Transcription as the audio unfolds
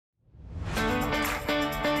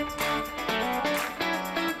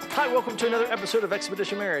welcome to another episode of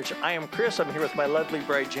Expedition Marriage. I am Chris. I'm here with my lovely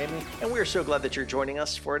bride, Jamie, and we are so glad that you're joining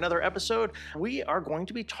us for another episode. We are going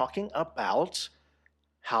to be talking about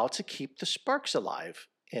how to keep the sparks alive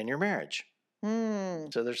in your marriage.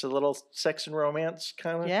 So there's a little sex and romance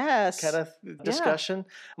kind of discussion.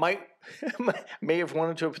 May have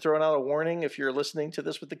wanted to have thrown out a warning if you're listening to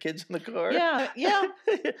this with the kids in the car. Yeah.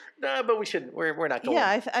 No, but we shouldn't. We're not going.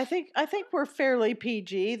 Yeah, I think we're fairly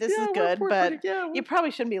PG. This is good, but you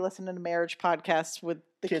probably shouldn't be listening to marriage podcasts with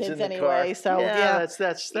the kids in the anyway. car. So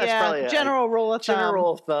that's probably general rule of thumb.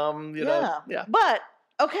 General thumb, you know. Yeah. But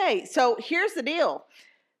okay, so here's the deal: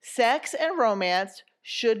 sex and romance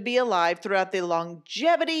should be alive throughout the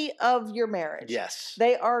longevity of your marriage. Yes.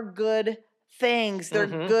 They are good things. They're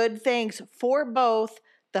good things for both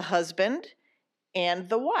the husband and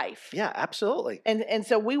the wife. Yeah, absolutely. And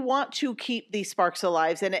so we want to keep these sparks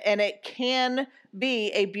alive. And it can be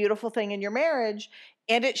a beautiful thing in your marriage.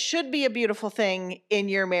 And it should be a beautiful thing in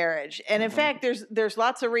your marriage. And in fact, there's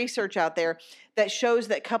lots of research out there that shows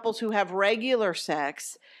that couples who have regular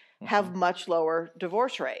sex have much lower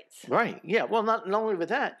divorce rates. Right. Yeah. Well, not only with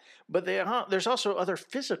that, but there's also other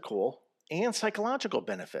physical and psychological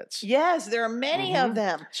benefits. Yes, there are many of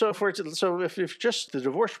them. So if just the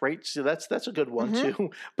divorce rate, so that's a good one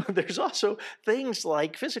too. But there's also things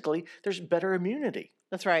like physically, there's better immunity.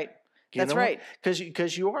 That's right. That's right.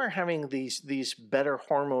 Because you are having these better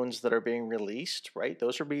hormones that are being released, right?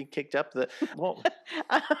 Those are being kicked up.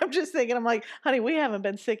 I'm just thinking, I'm like, honey, we haven't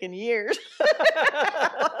been sick in years.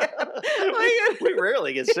 We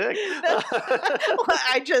rarely get sick.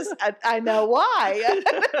 I know why.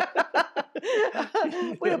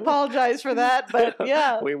 We apologize for that, but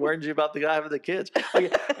yeah. We warned you about the guy with the kids.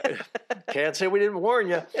 Can't say we didn't warn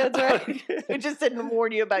you. That's right. We just didn't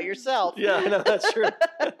warn you about yourself. Yeah, I know, that's true.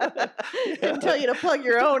 Didn't tell you to plug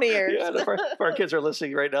your own ears. Yeah, if our kids are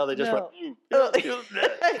listening right now, they just went,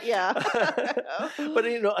 yeah. But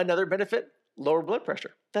another benefit, lower blood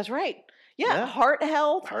pressure. That's right. Yeah. Heart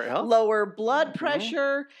health, lower blood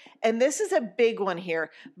pressure. And this is a big one here,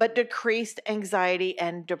 but decreased anxiety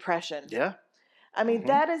and depression. Yeah. I mean,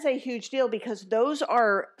 that is a huge deal because those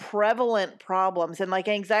are prevalent problems. And like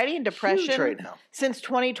anxiety and depression right now, since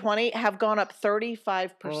 2020 have gone up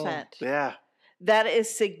 35%. Yeah. That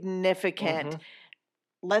is significant.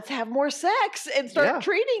 Let's have more sex and start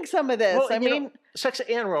treating some of this. Well, sex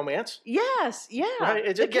and romance. Yes, yeah.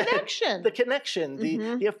 Right? The connection. The connection,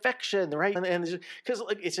 the affection, right? And because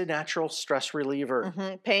it's a natural stress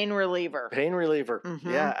reliever. Pain reliever. Pain reliever.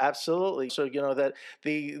 Yeah, absolutely. So, that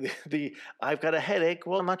the I've got a headache.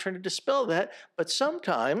 Well, I'm not trying to dispel that, but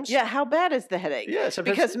sometimes. Yeah, how bad is the headache? Yeah,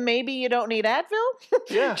 sometimes. Because maybe you don't need Advil?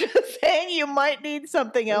 Yeah. Just saying you might need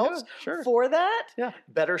something else for that? Yeah.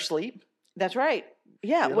 Better sleep. That's right.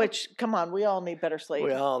 Yeah, which, come on, we all need better sleep.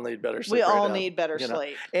 We all need better sleep. We all need better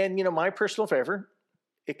sleep. And, my personal favorite,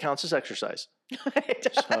 it counts as exercise.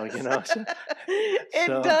 It does. So,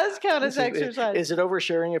 it does count as exercise. Is it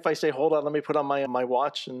oversharing if I say, hold on, let me put on my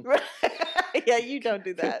watch? And yeah, you don't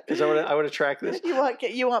do that. Because I want to track this. You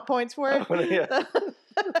want points for it?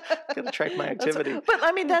 Got to track my activity. But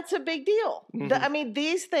I mean, that's a big deal. I mean,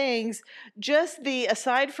 these things,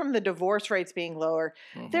 aside from the divorce rates being lower,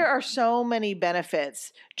 there are so many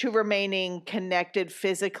benefits to remaining connected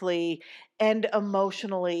physically and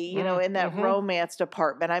emotionally, in that romance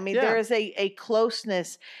department. I mean, there is a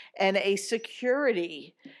closeness and a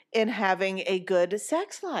security in having a good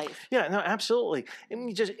sex life. Yeah, no, absolutely.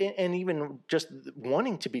 And even just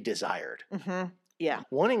wanting to be desired. Yeah.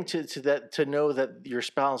 Wanting to know that your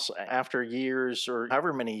spouse, after years or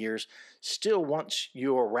however many years, still wants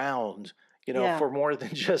you around, for more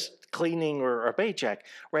than just cleaning or a paycheck,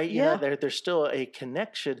 right? There's still a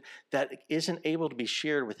connection that isn't able to be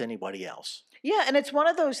shared with anybody else. Yeah, and it's one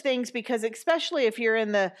of those things because especially if you're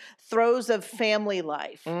in the throes of family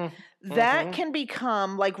life, that can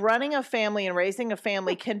become like running a family and raising a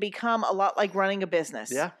family can become a lot like running a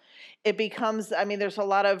business. Yeah. It becomes, there's a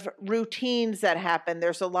lot of routines that happen.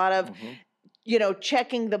 There's a lot of,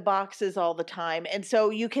 checking the boxes all the time. And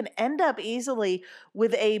so you can end up easily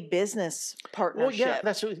with a business partnership. Well, yeah,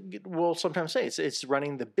 that's what we'll sometimes say. It's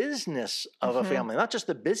running the business of a family, not just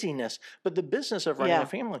the busyness, but the business of running a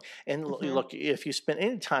family. And look, if you spend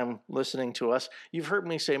any time listening to us, you've heard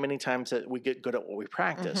me say many times that we get good at what we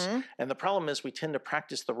practice. And the problem is we tend to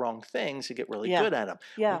practice the wrong things and get really good at them.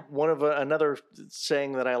 Yeah. One of another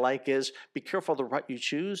saying that I like is, be careful the rut you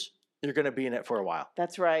choose. you're going to be in it for a while.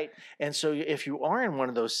 That's right. And so if you are in one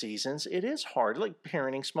of those seasons, it is hard, like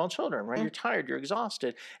parenting small children, right? You're tired, you're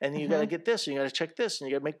exhausted, and you got to get this, and you got to check this, and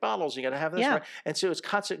you got to make bottles, and you got to have this, right? And so it's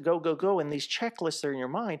constant go, go, go, and these checklists are in your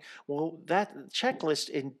mind. Well, that checklist,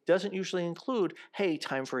 it doesn't usually include, hey,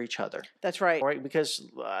 time for each other. That's right. Right? Because,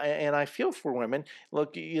 and I feel for women,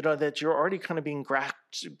 look, that you're already kind of being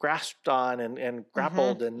grasped on and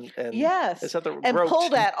grappled and yes, is that the and roped?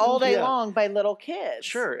 pulled at all day long by little kids.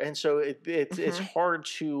 Sure, and so it's hard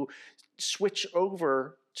to switch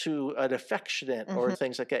over to an affectionate or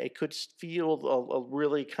things like that. It could feel a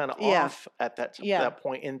really kind of off at that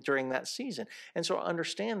point during that season. And so I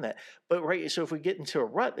understand that. But so if we get into a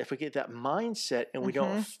rut, if we get that mindset and we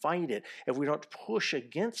don't fight it, if we don't push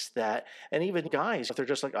against that, and even guys, if they're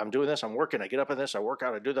just like, I'm doing this, I'm working, I get up in this, I work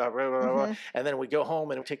out, I do that, blah, blah, blah, and then we go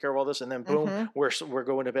home and we take care of all this, and then boom, we're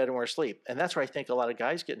going to bed and we're asleep. And that's where I think a lot of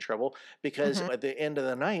guys get in trouble, because at the end of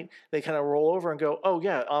the night, they kind of roll over and go, oh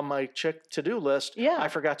yeah, on my chick to-do list, I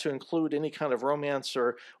forgot to include any kind of romance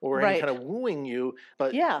or any kind of wooing you.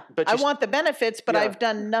 But I want the benefits, but I've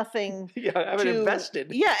done nothing. I haven't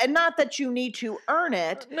invested. Yeah, and not that you need to earn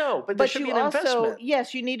it. No, but there should be an investment.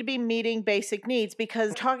 Yes, you need to be meeting basic needs,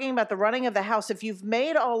 because talking about the running of the house, if you've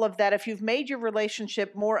made all of that, if you've made your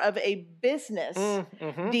relationship more of a business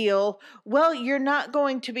deal, well, you're not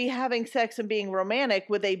going to be having sex and being romantic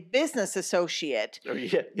with a business associate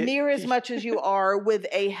near as much as you are with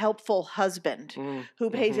a helpful husband who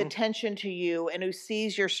pays attention to you and who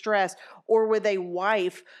sees your stress, or with a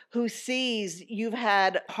wife who sees you've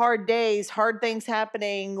had hard days, hard things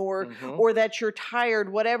happening, or that you're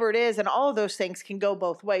tired, whatever it is. And all of those things can go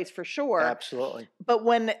both ways for sure. Absolutely. But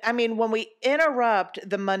when we interrupt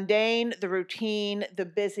the mundane, the routine, the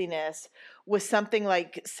busyness with something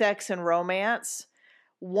like sex and romance,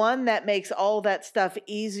 one that makes all that stuff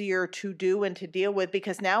easier to do and to deal with,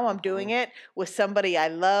 because now I'm doing it with somebody I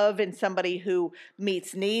love and somebody who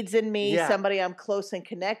meets needs in me, somebody I'm close and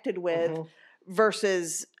connected with,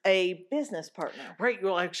 versus a business partner. Right.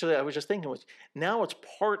 Well, actually, I was just thinking, now it's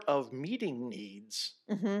part of meeting needs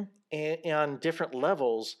on different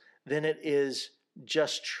levels than it is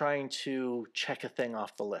just trying to check a thing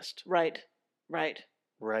off the list. Right.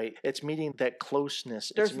 Right. It's meeting that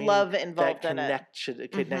closeness. There's love involved in it.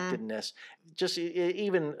 Connectedness. Just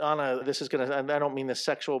even on this is going to, I don't mean the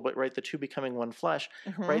sexual, but the two becoming one flesh,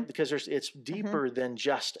 right? Because it's deeper than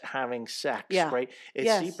just having sex, right?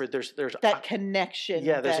 It's deeper. There's that connection.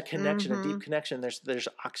 Yeah, there's a connection, a deep connection. There's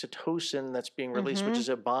oxytocin that's being released, which is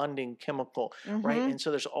a bonding chemical, right? And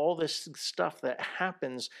so there's all this stuff that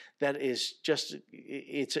happens that is just,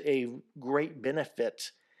 it's a great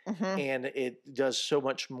benefit. And it does so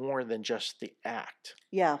much more than just the act.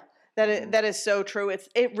 Yeah, that is so true.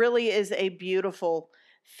 It really is a beautiful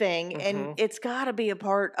thing, and it's got to be a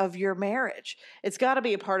part of your marriage.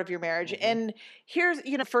 And here's,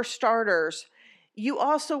 for starters, you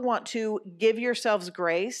also want to give yourselves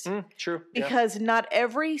grace. True. Because not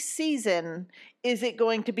every season is it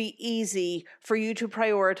going to be easy for you to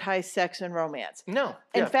prioritize sex and romance. No.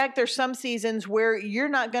 In fact, there's some seasons where you're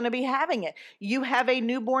not going to be having it. You have a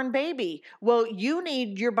newborn baby. Well, you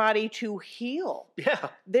need your body to heal. Yeah.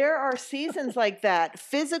 There are seasons like that.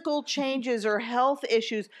 Physical changes or health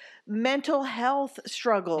issues, mental health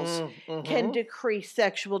struggles can decrease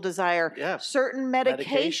sexual desire. Yeah. Certain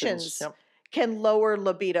medications. Can lower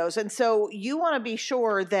libidos. And so you want to be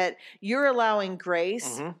sure that you're allowing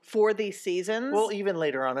grace for these seasons. Well, even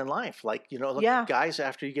later on in life, guys,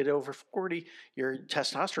 after you get over 40, your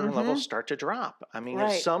testosterone levels start to drop. I mean,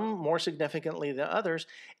 some more significantly than others.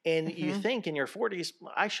 And you think in your 40s,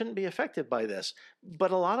 I shouldn't be affected by this.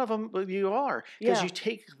 But a lot of them, you are. Because you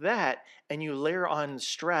take that and you layer on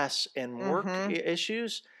stress and work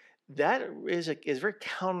issues. That is very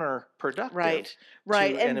counterproductive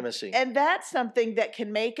to intimacy. And that's something that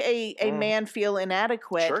can make a man feel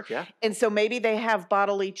inadequate. Sure, yeah. And so maybe they have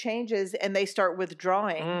bodily changes and they start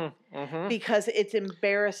withdrawing because it's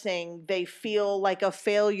embarrassing. They feel like a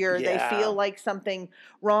failure. Yeah. They feel like something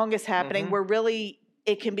wrong is happening, where really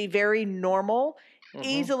it can be very normal,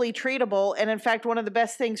 easily treatable. And in fact, one of the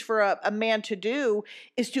best things for a man to do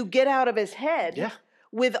is to get out of his head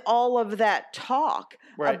with all of that talk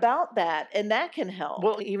about that, and that can help.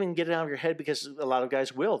 Well, even get it out of your head, because a lot of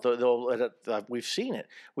guys will. We've seen it.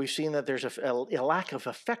 We've seen that there's a lack of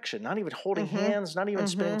affection, not even holding hands, not even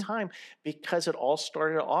spending time, because it all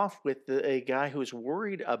started off with a guy who's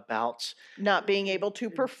worried about not being able to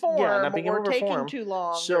perform or taking too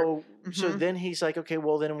long. So so then he's like, okay,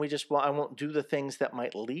 well then I won't do the things that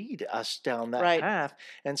might lead us down that Right. path.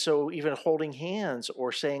 And so even holding hands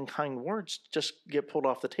or saying kind words just get pulled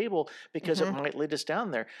off the table because it might lead us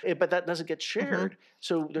down there. But that doesn't get shared.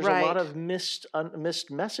 So there's a lot Right. of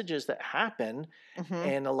missed messages that happen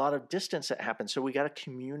and a lot of distance that happens. So we got to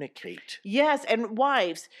communicate. Yes, and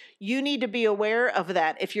wives, you need to be aware of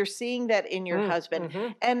that. If you're seeing that in your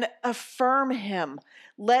husband, and affirm him,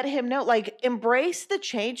 let him know, like embrace the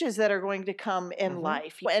changes that are going to come in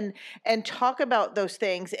life, and talk about those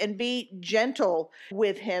things and be gentle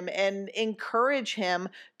with him and encourage him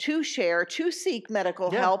to share, to seek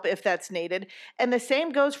medical help if that's needed. And the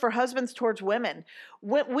same goes for husbands towards women.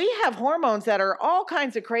 We have hormones that are all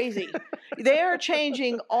kinds of crazy. They are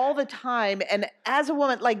changing all the time. And as a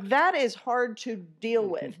woman, like that is hard to deal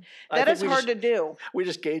with. That is hard to do. We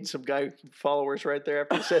just gained some guy followers right there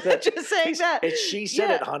after you said that. Just saying that. And she said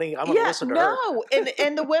it, honey. I'm going to listen to her. No.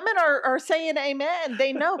 And the women are saying amen.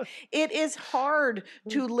 They know it is hard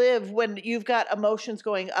to live when you've got emotions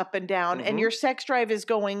going up and down and your sex drive is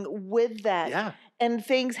going with that. Yeah. And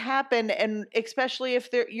things happen, and especially if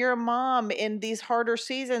you're a mom in these harder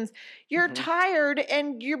seasons, you're tired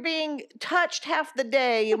and you're being touched half the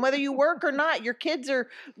day. And whether you work or not, your kids are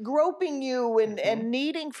groping you and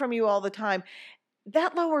needing from you all the time.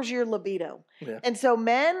 That lowers your libido. Yeah. And so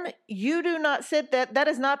men, you do not sit that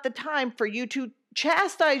is not the time for you to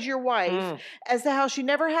chastise your wife as to how she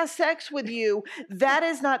never has sex with you. That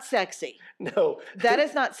is not sexy. No. That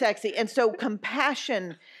is not sexy. And so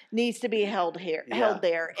compassion needs to be held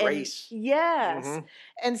there. Grace. And yes.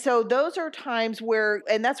 And so those are times where,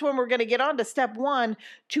 and that's when we're going to get on to step one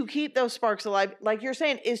to keep those sparks alive, like you're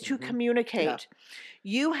saying, is to communicate. Yeah.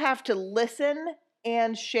 You have to listen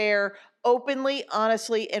and share openly,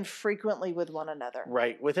 honestly, and frequently with one another.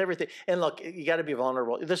 Right, with everything. And look, you got to be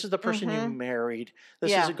vulnerable. This is the person you married.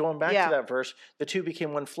 This is going back to that verse. The two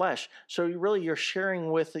became one flesh. So you're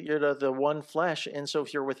sharing with the one flesh. And so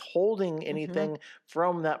if you're withholding anything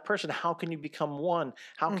from that person, how can you become one?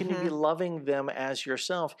 How can you be loving them as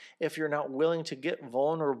yourself if you're not willing to get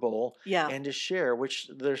vulnerable and to share? Which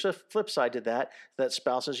there's a flip side to that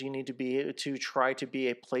spouses, you need to try to be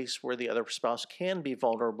a place where the other spouse can be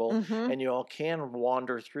vulnerable. And you all can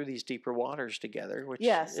wander through these deeper waters together, which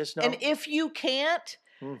is and if you can't,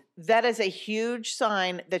 that is a huge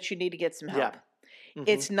sign that you need to get some help. Yeah.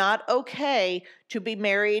 It's not okay to be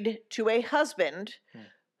married to a husband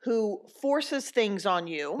who forces things on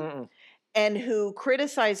you and who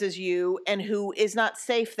criticizes you and who is not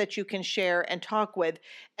safe that you can share and talk with.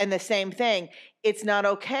 And the same thing, it's not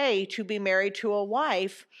okay to be married to a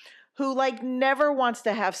wife who never wants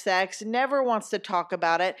to have sex, never wants to talk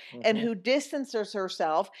about it, and who distances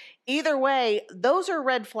herself. Either way, those are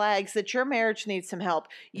red flags that your marriage needs some help.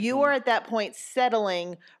 You are at that point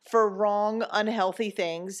settling for wrong, unhealthy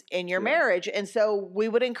things in your marriage. And so we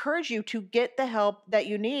would encourage you to get the help that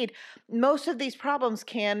you need. Most of these problems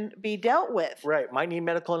can be dealt with. Right. Might need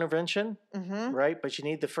medical intervention, right? But you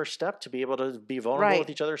need the first step to be able to be vulnerable with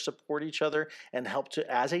each other, support each other, and help to,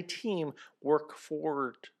 as a team, work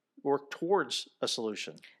towards a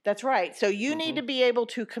solution. That's right. So you need to be able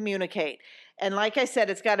to communicate. And like I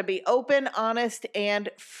said, it's got to be open, honest, and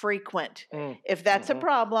frequent. If that's a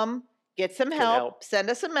problem, get some help.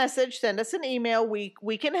 Send us a message. Send us an email.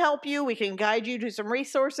 We can help you. We can guide you to some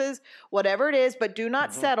resources, whatever it is. But do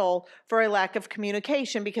not settle for a lack of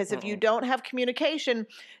communication, because if you don't have communication,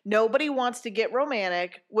 nobody wants to get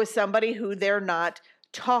romantic with somebody who they're not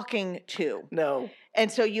talking to. No.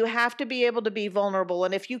 And so you have to be able to be vulnerable.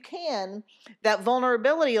 And if you can, that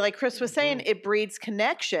vulnerability, like Chris was saying, it breeds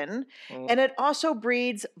connection and it also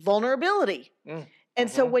breeds vulnerability. And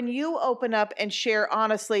so when you open up and share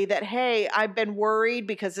honestly that, hey, I've been worried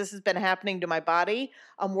because this has been happening to my body.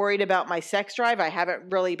 I'm worried about my sex drive. I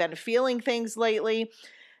haven't really been feeling things lately.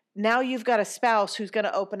 Now you've got a spouse who's going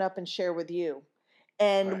to open up and share with you.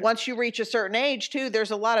 And once you reach a certain age too,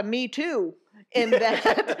 there's a lot of me too in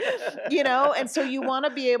that, and so you want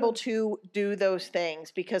to be able to do those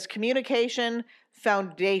things, because communication,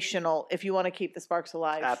 foundational if you want to keep the sparks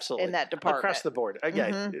alive. Absolutely. In that department. Across the board.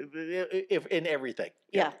 Again, if in everything.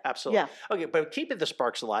 Yeah. Absolutely. Yeah. Okay, but keeping the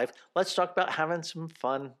sparks alive, let's talk about having some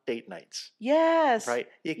fun date nights. Yes. Right?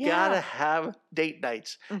 You got to have date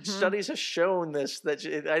nights. Studies have shown this, that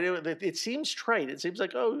I know it seems trite. It seems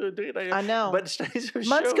like, date night. I know. But studies have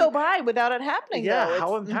Months shown, go by without it happening. Yeah,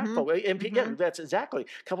 how impactful. And that's exactly.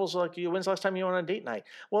 Couples are like, when's the last time you went on a date night?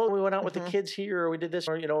 Well, we went out with the kids here, or we did this,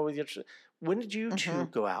 or, when did you two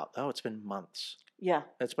go out? Oh, it's been months. Yeah.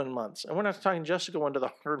 It's been months. And we're not talking just to go into the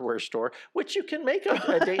hardware store, which you can make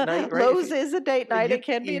a date night, right? Lowe's is a date night. It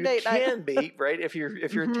can be a date night. It can be, right? If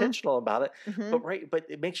you're intentional about it. Mhm. But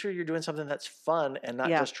make sure you're doing something that's fun and not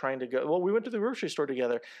Yeah. just trying to go, well, we went to the grocery store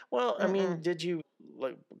together. Well, I mean, Mm-mm. did you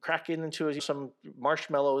like crack into some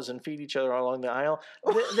marshmallows and feed each other along the aisle?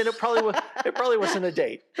 Then it probably wasn't a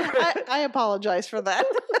date. I apologize for that.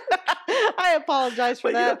 I apologize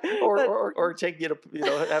for But, that. or take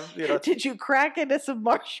Did you crack into some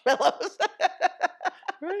marshmallows?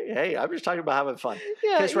 right? Hey, I'm just talking about having fun.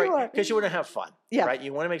 Yeah, Because you are. you want to have fun. Yeah. Right.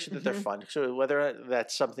 You want to make sure that they're Mhm. fun. So whether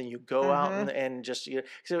that's something you go out Mhm. and just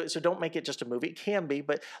so don't make it just a movie. It can be,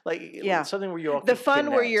 but Yeah. something where you all The can fun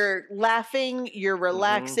where connect. you're laughing, you're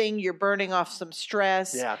relaxing, you're burning off some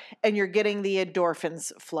stress, Yeah. and you're getting the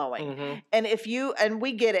endorphins flowing. Mhm. And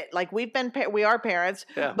we get it. Like we are parents,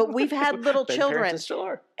 Yeah. but we've had little Been children. parents and still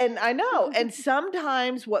are. And I know. And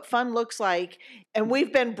sometimes what fun looks like, and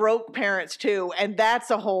we've been broke parents too, and that's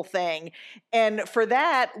a whole thing. And for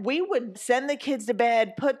that, we would send the kids to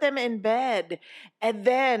bed, put them in bed, and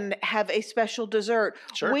then have a special dessert.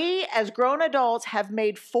 Sure. We, as grown adults, have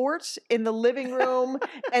made forts in the living room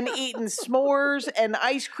and eaten s'mores and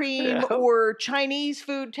ice cream Yeah. or Chinese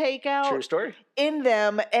food takeout True story. in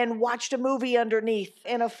them and watched a movie underneath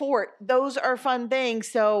in a fort. Those are fun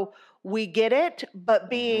things. So we get it, but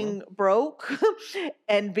being broke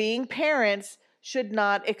and being parents should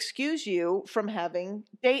not excuse you from having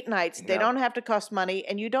date nights. They No. don't have to cost money,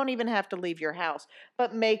 and you don't even have to leave your house,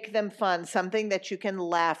 but make them fun, something that you can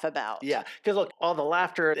laugh about. Yeah, because look, all the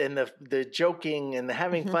laughter and the joking and the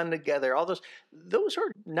having Mhm. fun together, all those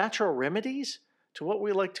are natural remedies to what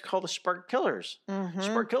we like to call the spark killers. Mhm.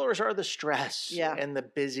 Spark killers are the stress Yeah. and the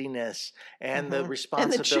busyness and the Mhm.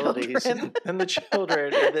 responsibilities children. and the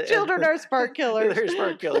children. And Children are spark killers. They're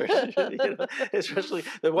spark killers. Especially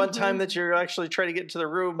the one time that you're actually trying to get into the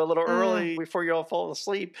room a little early before you all fall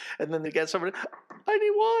asleep, and then you get somebody, I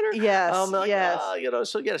need water.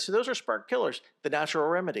 Yes, So those are spark killers. The natural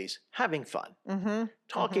remedies: having fun, Mm-hmm.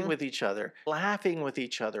 talking with each other, laughing with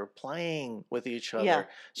each other, playing with each other. Yeah,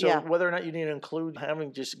 So yeah. whether or not you need to include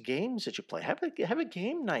having just games that you play, have a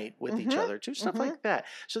game night with each other, do stuff like that.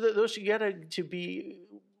 So that those you got to be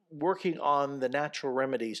working on the natural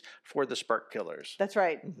remedies for the spark killers. That's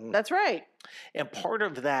right. Mhm. That's right. And part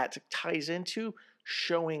of that ties into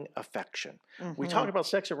showing affection. We Mhm. talk about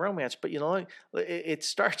sex and romance, but it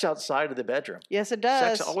starts outside of the bedroom. Yes, it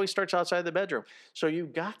does. Sex always starts outside the bedroom. So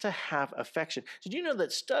you've got to have affection. Did you know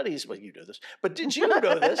that studies, well, you know this, but did you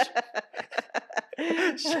know this?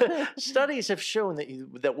 Studies have shown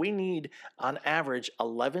that we need, on average,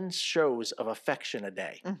 11 shows of affection a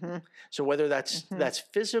day. Mhm. So whether that's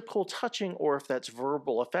physical touching or if that's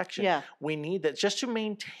verbal affection, Yeah. we need that just to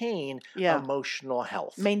maintain Yeah. emotional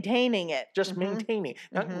health. Maintaining it. Just Mhm. maintaining,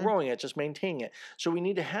 not growing it, just maintaining it. So we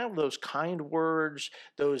need to have those kind words,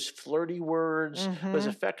 those flirty words, those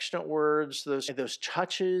affectionate words, those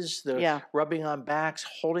touches, the Yeah. rubbing on backs,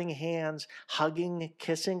 holding hands, hugging,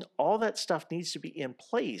 kissing. All that stuff needs to be in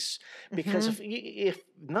place, because if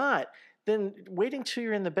not, then waiting till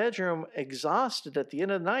you're in the bedroom exhausted at the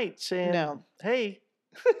end of the night saying, No. hey,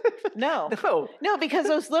 No. no. No, because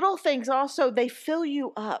those little things also, they fill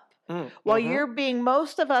you up. While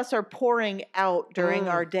most of us are pouring out during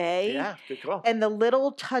our day. Yeah, good call. And the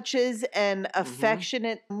little touches and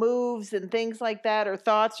affectionate moves and things like that, or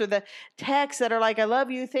thoughts, or the texts that are like, I love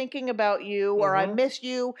you, thinking about you, or I miss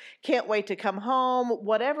you, can't wait to come home,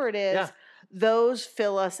 whatever it is, those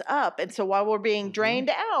fill us up. And so while we're being drained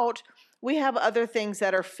out, we have other things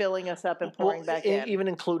that are filling us up and pouring back in. Even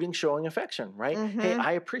including showing affection, right? Hey,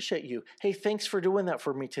 I appreciate you. Hey, thanks for doing that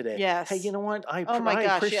for me today. Yes. Hey, you know what? I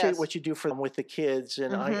gosh, appreciate yes. what you do for them with the kids.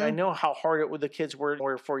 And I know how hard the kids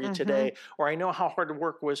were for you today. Or I know how hard the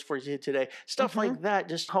work was for you today. Stuff like that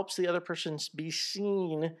just helps the other person be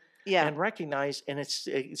seen and recognized, and it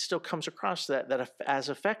still comes across that as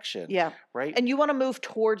affection. Yeah. Right? And you want to move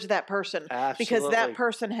towards that person. Absolutely. Because that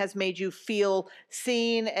person has made you feel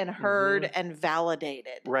seen and heard and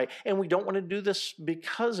validated. Right. And we don't want to do this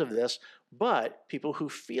because of this, but people who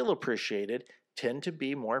feel appreciated tend to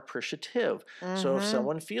be more appreciative. So if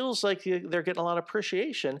someone feels like they're getting a lot of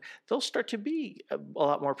appreciation, they'll start to be a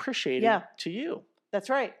lot more appreciating to you. That's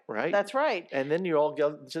right. Right. That's right. And then you all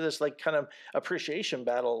go into this like kind of appreciation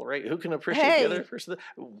battle, right? Who can appreciate the other person?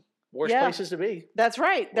 Worst Yeah. places to be. That's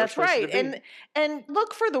right. That's Worst places right. to be. And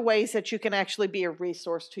look for the ways that you can actually be a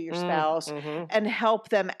resource to your spouse Mhm. and help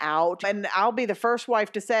them out. And I'll be the first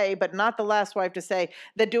wife to say, but not the last wife to say,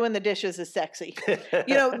 that doing the dishes is sexy.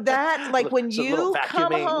 You know, that like when It's a little you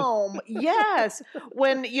come vacuuming. home, yes.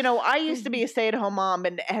 When, you know, I used to be a stay-at-home mom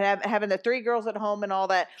and having the 3 girls at home and all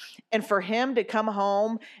that. And for him to come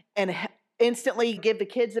home and instantly give the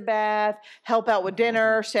kids a bath, help out with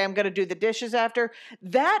dinner, say I'm going to do the dishes after,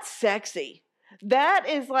 that's sexy. That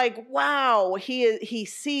is like, wow, he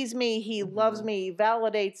sees me, he loves me, he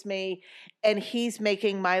validates me, and he's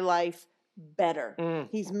making my life better. Mm.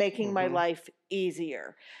 He's making my Mhm. life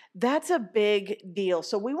easier. That's a big deal.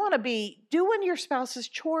 So we want to be doing your spouse's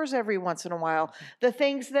chores every once in a while, the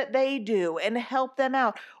things that they do, and help them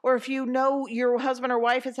out. Or if you know your husband or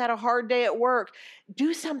wife has had a hard day at work,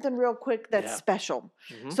 do something real quick that's Yeah. special.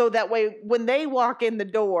 Mhm. So that way when they walk in the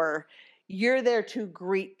door, you're there to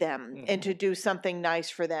greet them and to do something nice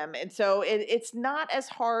for them. And so it's not as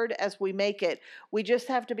hard as we make it. We just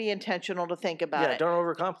have to be intentional to think about Yeah, it. don't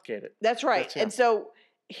overcomplicate it. That's right. That's- yeah. And so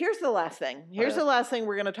here's the last thing. Here's yeah. the last thing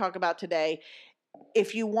we're going to talk about today.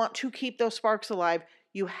 If you want to keep those sparks alive,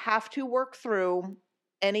 you have to work through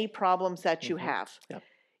any problems that you Mhm. have. Yep.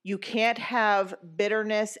 You can't have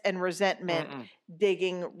bitterness and resentment Mm-mm.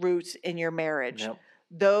 digging roots in your marriage. Yep.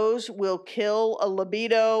 Those will kill a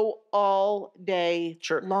libido all day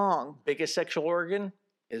Sure. long. Biggest sexual organ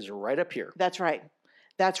is right up here. That's right.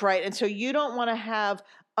 That's right. And so you don't want to have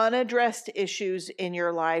unaddressed issues in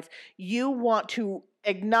your life. You want to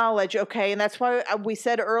acknowledge, okay, and that's why we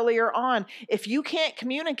said earlier on, if you can't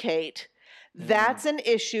communicate, that's an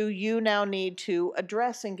issue you now need to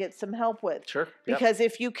address and get some help with. Sure. Yep. Because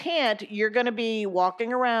if you can't, you're going to be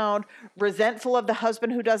walking around resentful of the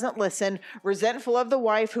husband who doesn't listen, resentful of the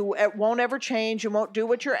wife who won't ever change and won't do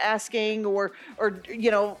what you're asking or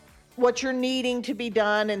you know, what you're needing to be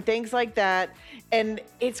done and things like that. And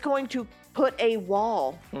it's going to put a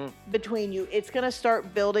wall between you. It's going to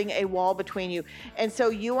start building a wall between you. And so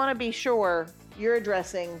you want to be sure you're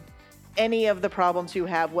addressing any of the problems you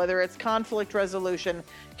have, whether it's conflict resolution,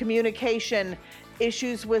 communication,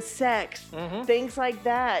 issues with sex, things like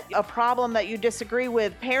that, a problem that you disagree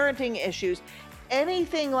with, parenting issues,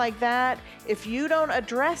 anything like that. If you don't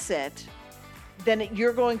address it, then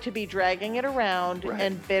you're going to be dragging it around, Right.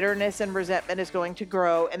 and bitterness and resentment is going to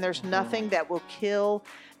grow. And there's nothing that will kill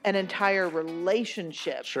an entire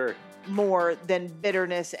relationship Sure. more than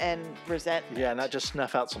bitterness and resentment. Yeah, not just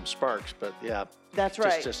snuff out some sparks, but yeah, That's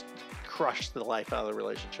right. just crush the life out of the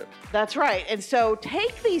relationship. That's right. And so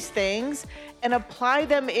take these things and apply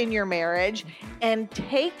them in your marriage, and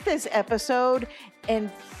take this episode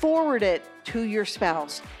and forward it to your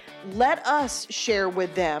spouse. Let us share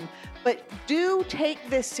with them. But do take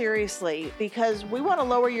this seriously, because we want to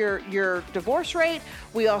lower your divorce rate.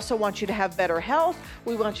 We also want you to have better health.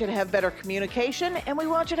 We want you to have better communication, and we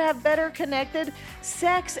want you to have better connected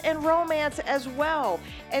sex and romance as well.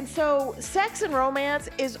 And so sex and romance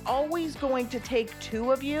is always going to take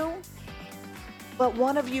 2 of you, but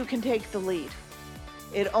one of you can take the lead.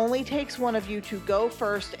 It only takes one of you to go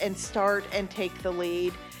first and start and take the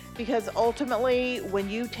lead. Because ultimately, when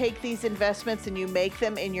you take these investments and you make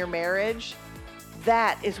them in your marriage,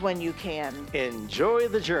 that is when you can Enjoy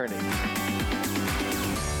the journey.